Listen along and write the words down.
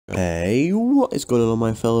Hey, what is going on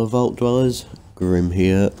my fellow vault dwellers? Grim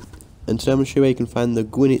here, and today I'm going to show you where you can find the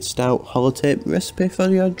Gwinnett Stout holotape recipe for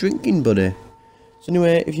your drinking buddy. So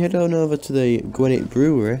anyway, if you head on over to the Gwinnett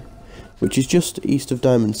Brewery, which is just east of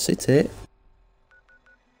Diamond City,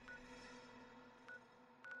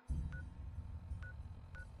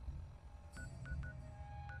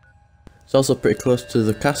 it's also pretty close to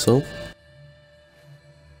the castle.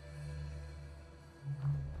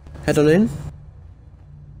 Head on in.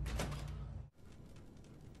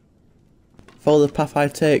 Follow the path I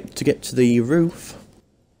take to get to the roof.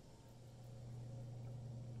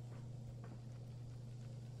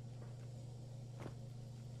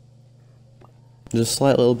 There's a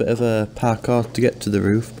slight little bit of a parkour to get to the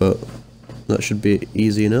roof, but that should be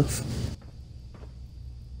easy enough.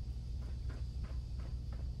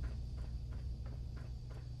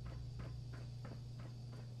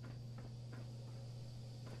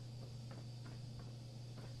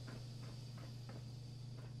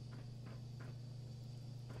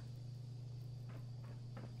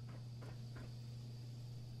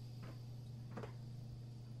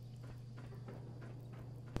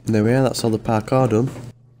 And there we are, that's all the parkour done.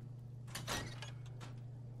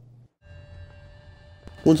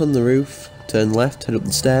 Once on the roof, turn left, head up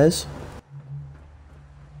the stairs.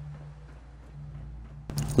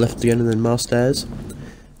 Left again and then more stairs.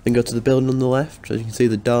 Then go to the building on the left. As you can see,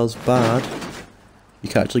 the door's barred. You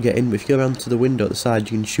can't actually get in, but if you go around to the window at the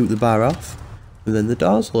side, you can shoot the bar off, and then the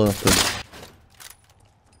doors will open.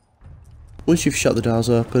 Once you've shut the doors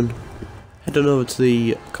open, head on over to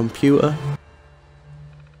the computer.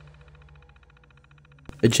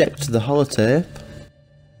 Eject the holotape.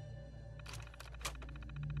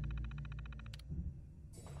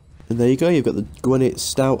 And there you go, you've got the Gwinnett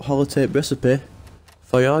Stout holotape recipe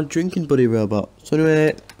for your drinking buddy robot. So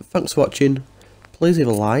anyway, thanks for watching. Please leave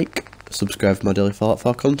a like, subscribe for my daily Fallout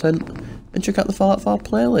 4 content, and check out the Fallout 4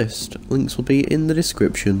 playlist. Links will be in the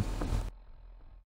description.